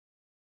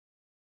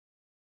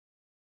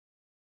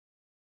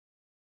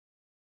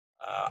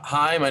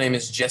Hi, my name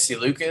is Jesse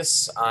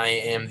Lucas. I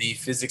am the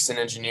physics and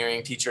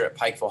engineering teacher at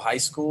Pikeville High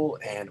School,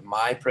 and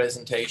my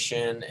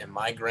presentation and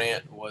my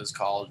grant was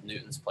called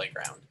Newton's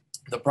Playground.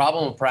 The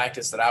problem of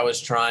practice that I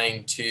was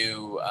trying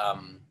to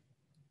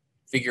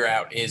figure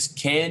out is,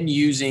 can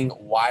using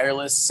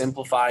wireless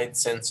simplified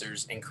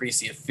sensors increase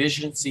the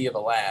efficiency of a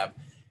lab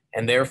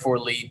and therefore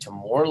lead to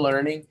more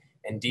learning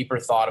and deeper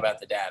thought about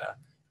the data?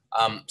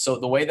 So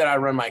the way that I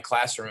run my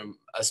classroom,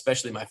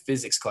 especially my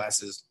physics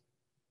classes,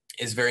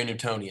 is very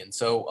Newtonian.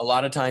 So a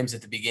lot of times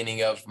at the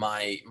beginning of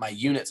my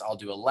units, I'll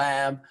do a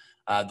lab.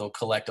 They'll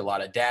collect a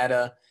lot of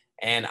data,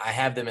 and I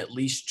have them at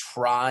least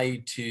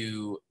try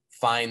to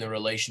find the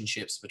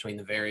relationships between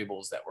the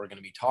variables that we're going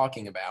to be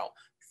talking about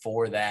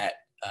for that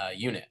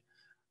unit.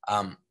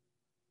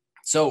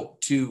 So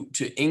to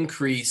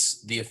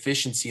increase the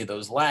efficiency of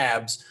those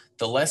labs,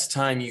 the less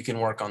time you can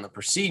work on the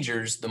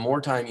procedures, the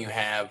more time you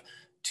have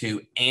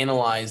to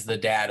analyze the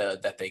data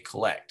that they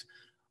collect.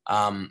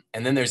 And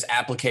then there's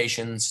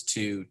applications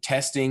to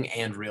testing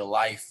and real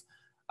life,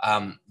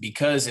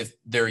 because if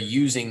they're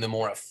using the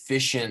more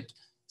efficient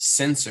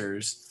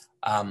sensors,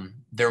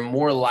 they're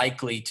more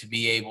likely to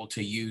be able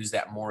to use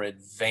that more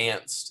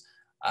advanced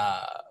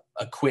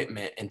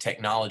equipment and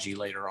technology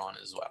later on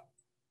as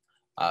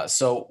well.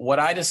 So what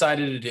I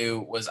decided to do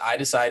was I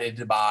decided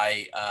to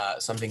buy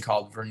something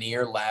called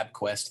Vernier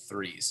LabQuest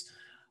 3s.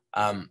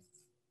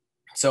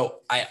 So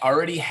I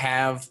already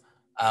have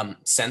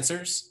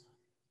sensors,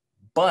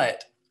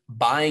 but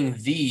buying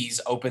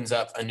these opens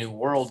up a new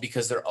world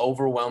because they're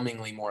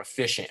overwhelmingly more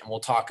efficient. And we'll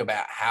talk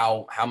about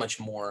how much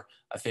more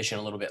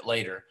efficient a little bit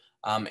later.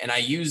 And I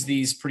use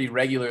these pretty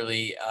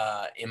regularly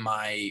in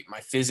my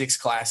physics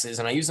classes,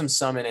 and I use them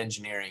some in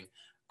engineering.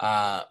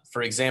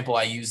 For example,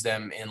 I use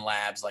them in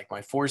labs like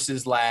my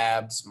forces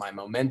labs, my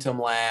momentum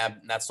lab,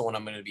 and that's the one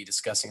I'm going to be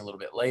discussing a little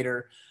bit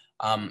later.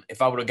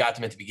 If I would have got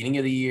them at the beginning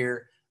of the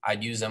year,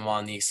 I'd use them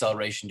on the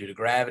acceleration due to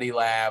gravity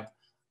lab.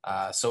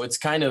 So it's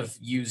kind of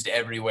used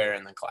everywhere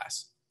in the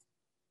class.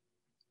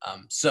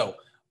 So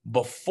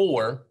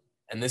before,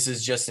 and this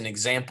is just an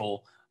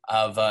example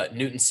of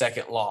Newton's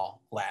second law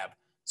lab.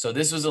 So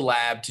this was a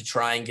lab to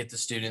try and get the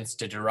students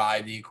to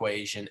derive the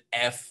equation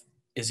F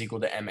is equal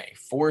to ma.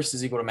 Force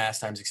is equal to mass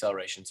times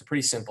acceleration. It's a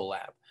pretty simple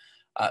lab.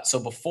 So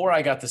before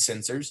I got the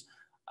sensors,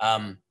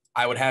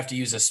 I would have to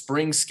use a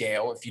spring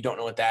scale. If you don't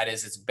know what that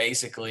is, it's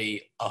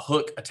basically a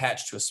hook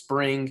attached to a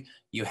spring.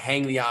 You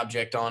hang the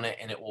object on it,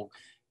 and it will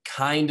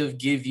kind of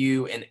give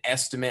you an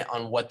estimate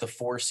on what the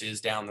force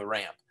is down the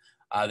ramp.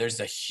 There's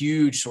a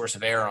huge source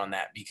of error on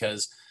that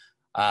because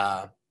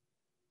you're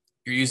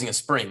using a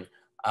spring,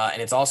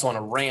 and it's also on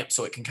a ramp,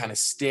 so it can kind of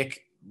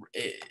stick.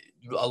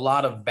 A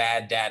lot of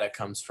bad data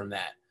comes from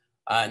that.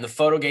 And the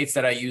photo gates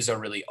that I use are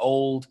really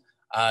old.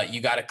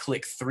 You got to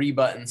click 3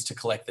 buttons to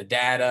collect the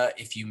data.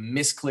 If you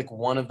misclick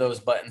one of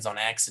those buttons on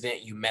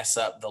accident, you mess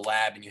up the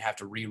lab and you have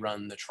to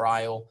rerun the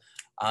trial.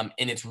 And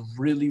it's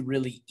really,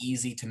 really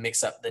easy to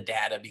mix up the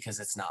data because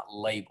it's not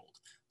labeled.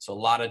 So a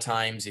lot of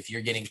times, if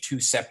you're getting 2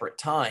 separate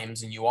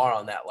times, and you are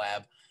on that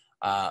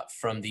lab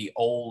from the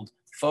old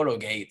photo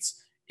gates,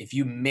 if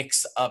you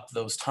mix up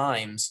those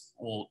times,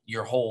 well,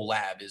 your whole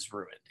lab is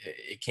ruined.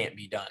 It can't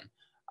be done.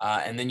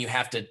 And then you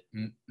have to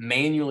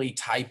manually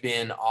type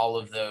in all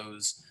of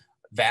those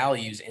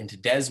values into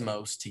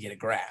Desmos to get a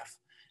graph.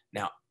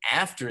 Now,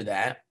 after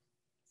that,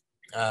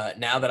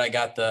 now that I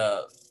got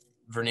the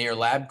Vernier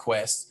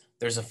LabQuest,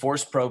 there's a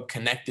force probe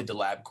connected to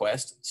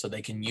LabQuest, so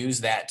they can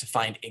use that to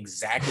find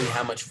exactly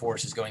how much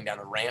force is going down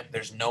the ramp.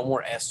 There's no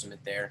more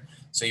estimate there,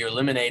 so you're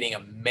eliminating a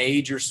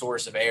major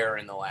source of error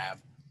in the lab.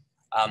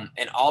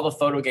 And all the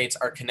photo gates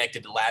are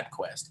connected to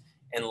LabQuest,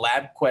 and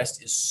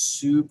LabQuest is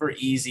super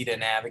easy to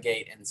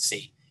navigate and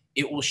see.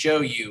 It will show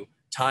you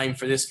time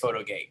for this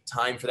photo gate,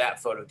 time for that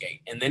photo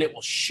gate, and then it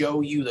will show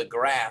you the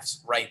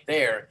graphs right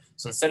there.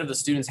 So instead of the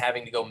students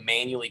having to go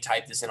manually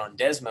type this in on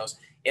Desmos,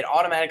 it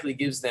automatically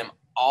gives them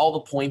all the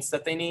points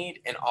that they need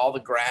and all the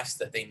graphs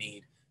that they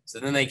need. So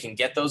then they can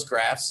get those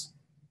graphs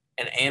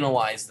and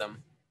analyze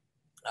them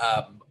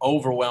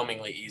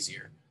overwhelmingly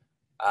easier.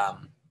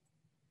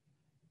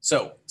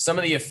 So some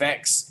of the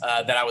effects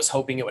that I was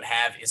hoping it would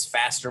have is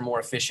faster, more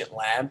efficient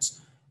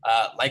labs.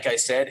 Like I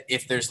said,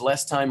 if there's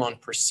less time on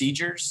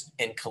procedures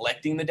and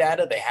collecting the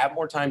data, they have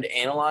more time to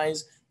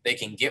analyze, they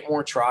can get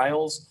more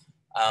trials,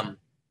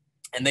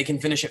 and they can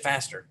finish it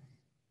faster.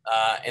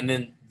 And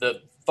then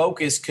the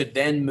focus could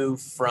then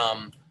move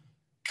from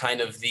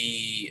kind of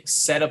the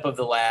setup of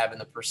the lab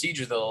and the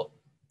procedures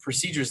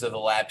of the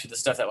lab to the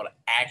stuff that would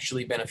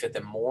actually benefit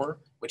them more,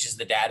 which is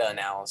the data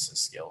analysis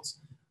skills.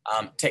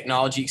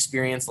 Technology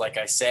experience, like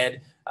I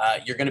said,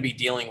 you're going to be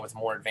dealing with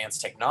more advanced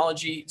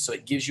technology, so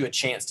it gives you a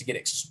chance to get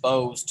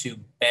exposed to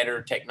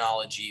better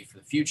technology for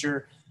the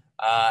future,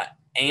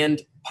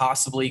 and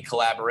possibly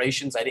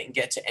collaborations. I didn't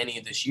get to any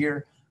of this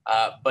year,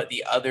 but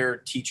the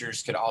other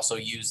teachers could also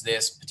use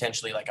this.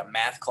 Potentially, like a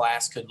math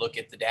class could look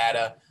at the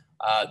data.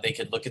 They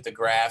could look at the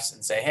graphs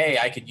and say, hey,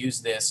 I could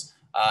use this,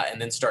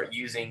 and then start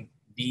using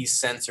these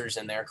sensors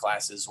in their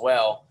class as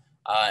well,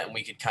 and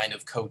we could kind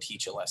of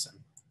co-teach a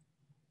lesson.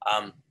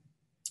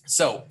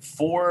 So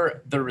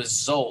for the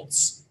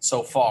results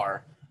so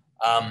far,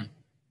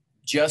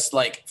 just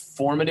like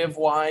formative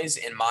wise,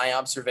 in my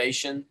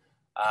observation,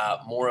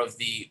 more of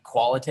the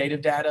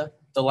qualitative data,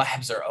 the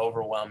labs are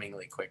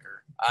overwhelmingly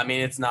quicker. I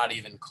mean, it's not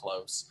even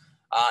close.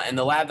 And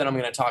the lab that I'm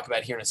going to talk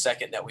about here in a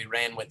second that we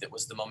ran with, it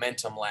was the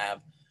Momentum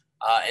Lab.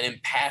 And in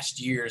past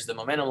years, the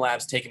Momentum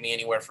Lab's taken me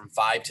anywhere from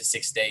 5 to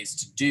 6 days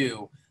to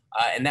do.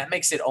 And that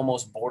makes it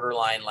almost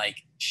borderline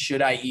like,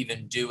 should I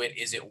even do it?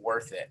 Is it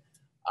worth it?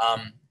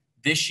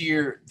 This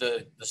year,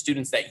 the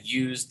students that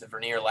used the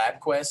Vernier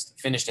Lab Quest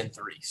finished in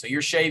 3. So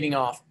you're shaving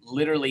off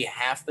literally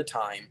half the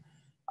time.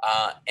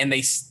 And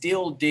they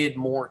still did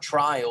more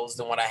trials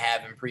than what I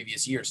have in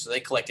previous years. So they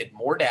collected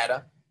more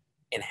data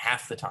in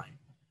half the time.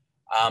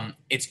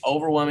 It's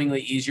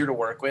overwhelmingly easier to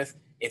work with.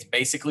 It's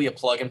basically a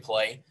plug and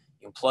play.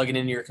 You can plug it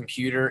into your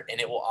computer and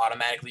it will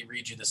automatically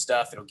read you the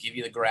stuff. It'll give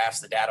you the graphs,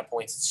 the data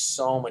points. It's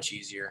so much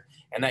easier.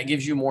 And that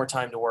gives you more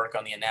time to work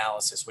on the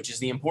analysis, which is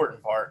the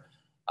important part.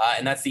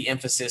 And that's the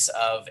emphasis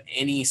of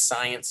any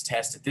science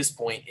test at this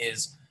point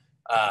is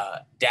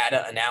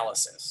data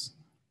analysis.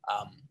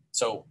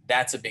 So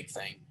that's a big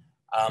thing.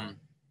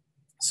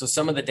 So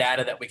some of the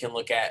data that we can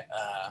look at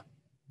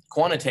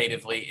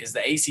quantitatively is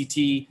the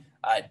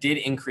ACT did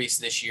increase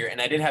this year.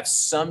 And I did have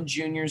some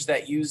juniors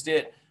that used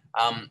it.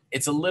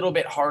 It's a little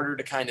bit harder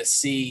to kind of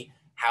see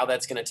how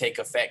that's going to take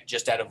effect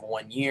just out of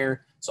 1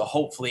 year. So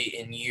hopefully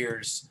in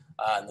years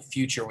in the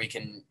future, we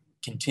can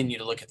continue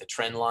to look at the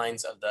trend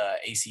lines of the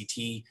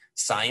ACT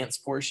science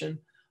portion.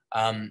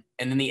 And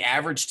then the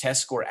average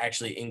test score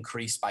actually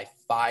increased by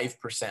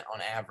 5%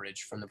 on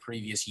average from the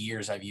previous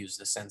years I've used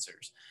the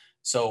sensors.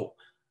 So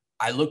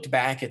I looked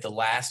back at the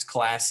last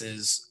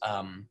class's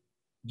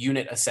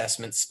unit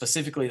assessments,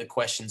 specifically the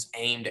questions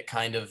aimed at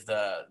kind of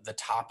the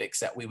topics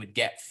that we would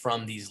get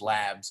from these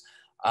labs.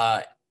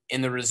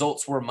 And the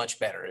results were much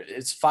better.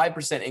 It's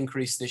 5%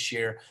 increase this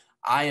year.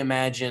 I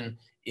imagine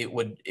it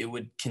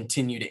would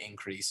continue to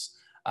increase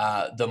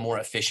the more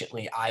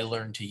efficiently I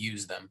learn to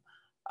use them.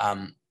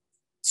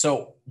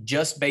 So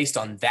just based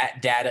on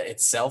that data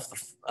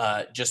itself,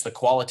 just the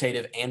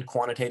qualitative and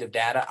quantitative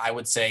data, I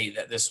would say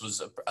that this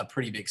was a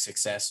pretty big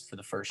success for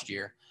the first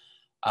year.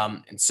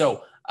 And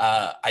so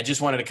I just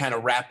wanted to kind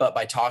of wrap up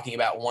by talking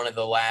about one of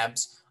the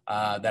labs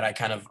that I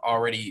kind of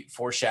already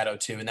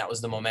foreshadowed to, and that was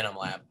the Momentum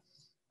Lab.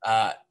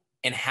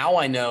 And how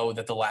I know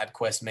that the Lab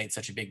Quest made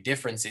such a big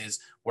difference is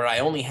where I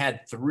only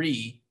had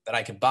 3 that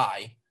I could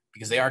buy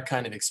because they are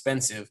kind of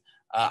expensive.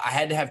 I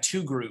had to have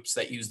 2 groups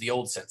that use the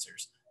old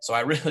sensors. So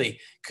I really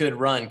could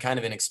run kind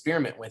of an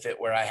experiment with it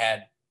where I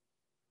had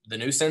the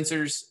new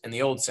sensors and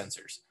the old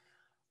sensors.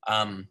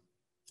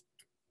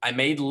 I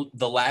made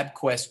the Lab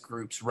Quest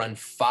groups run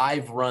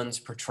 5 runs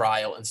per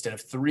trial instead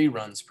of 3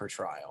 runs per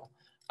trial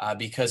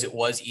because it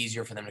was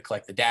easier for them to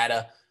collect the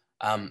data.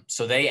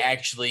 So they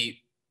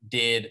actually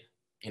did,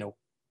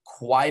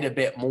 quite a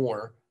bit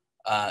more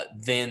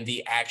than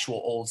the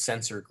actual old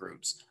sensor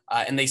groups.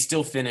 And they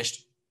still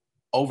finished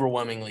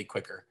overwhelmingly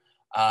quicker.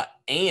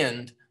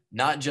 And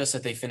not just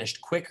that they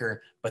finished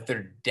quicker, but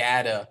their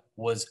data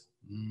was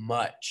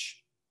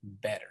much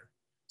better.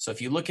 So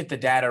if you look at the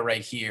data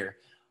right here,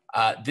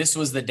 this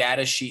was the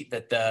data sheet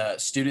that the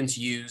students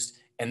used,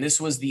 and this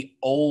was the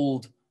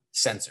old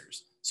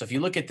sensors. So if you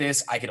look at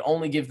this, I could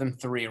only give them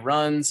 3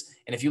 runs.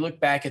 And if you look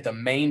back at the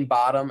main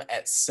bottom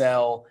at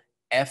cell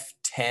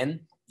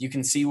F10, you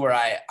can see where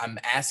I'm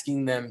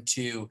asking them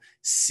to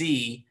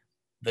see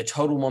the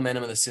total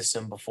momentum of the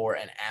system before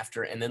and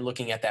after, and then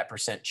looking at that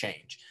percent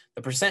change.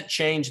 The percent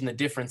change and the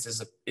difference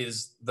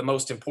is the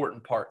most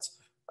important parts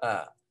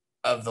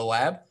of the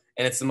lab,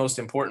 and it's the most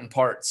important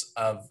parts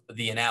of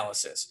the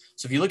analysis.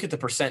 So if you look at the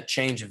percent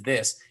change of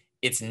this,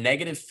 it's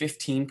negative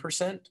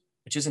 15%,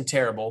 which isn't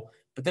terrible,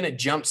 but then it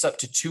jumps up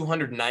to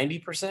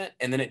 290%,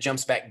 and then it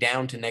jumps back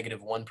down to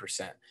negative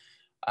 1%.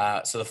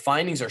 So the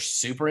findings are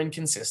super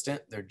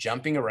inconsistent. They're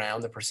jumping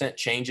around. The percent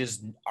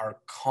changes are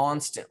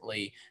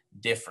constantly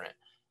different.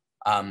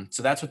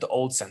 So that's with the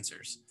old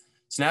sensors.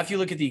 So now if you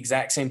look at the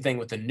exact same thing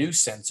with the new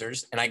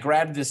sensors, and I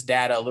grabbed this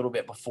data a little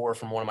bit before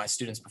from one of my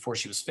students before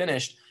she was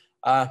finished,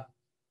 but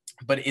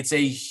it's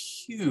a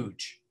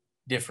huge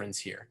difference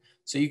here.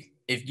 So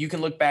if you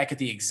can look back at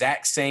the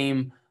exact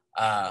same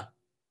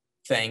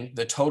thing,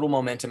 the total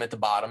momentum at the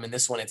bottom, and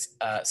this one it's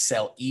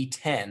cell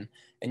E10,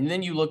 and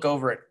then you look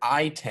over at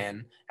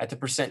I10 at the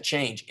percent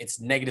change, it's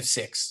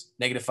 -6,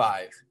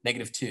 -5,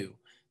 -2.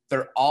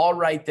 They're all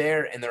right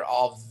there, and they're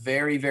all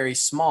very, very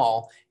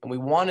small. And we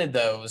wanted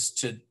those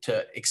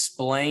to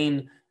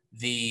explain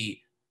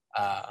the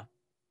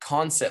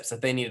concepts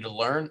that they needed to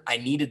learn. I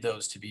needed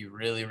those to be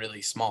really,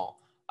 really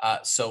small.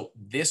 So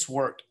this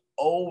worked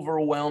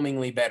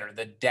overwhelmingly better.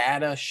 The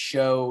data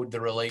showed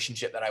the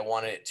relationship that I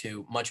wanted it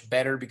to much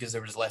better because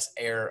there was less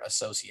error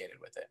associated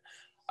with it.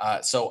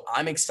 So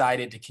I'm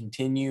excited to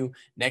continue.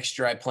 Next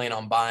year, I plan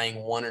on buying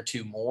 1 or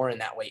 2 more, and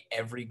that way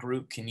every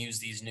group can use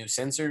these new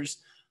sensors.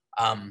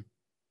 And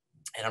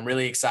I'm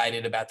really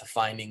excited about the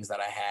findings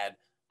that I had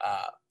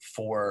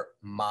for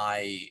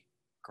my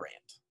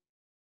grant.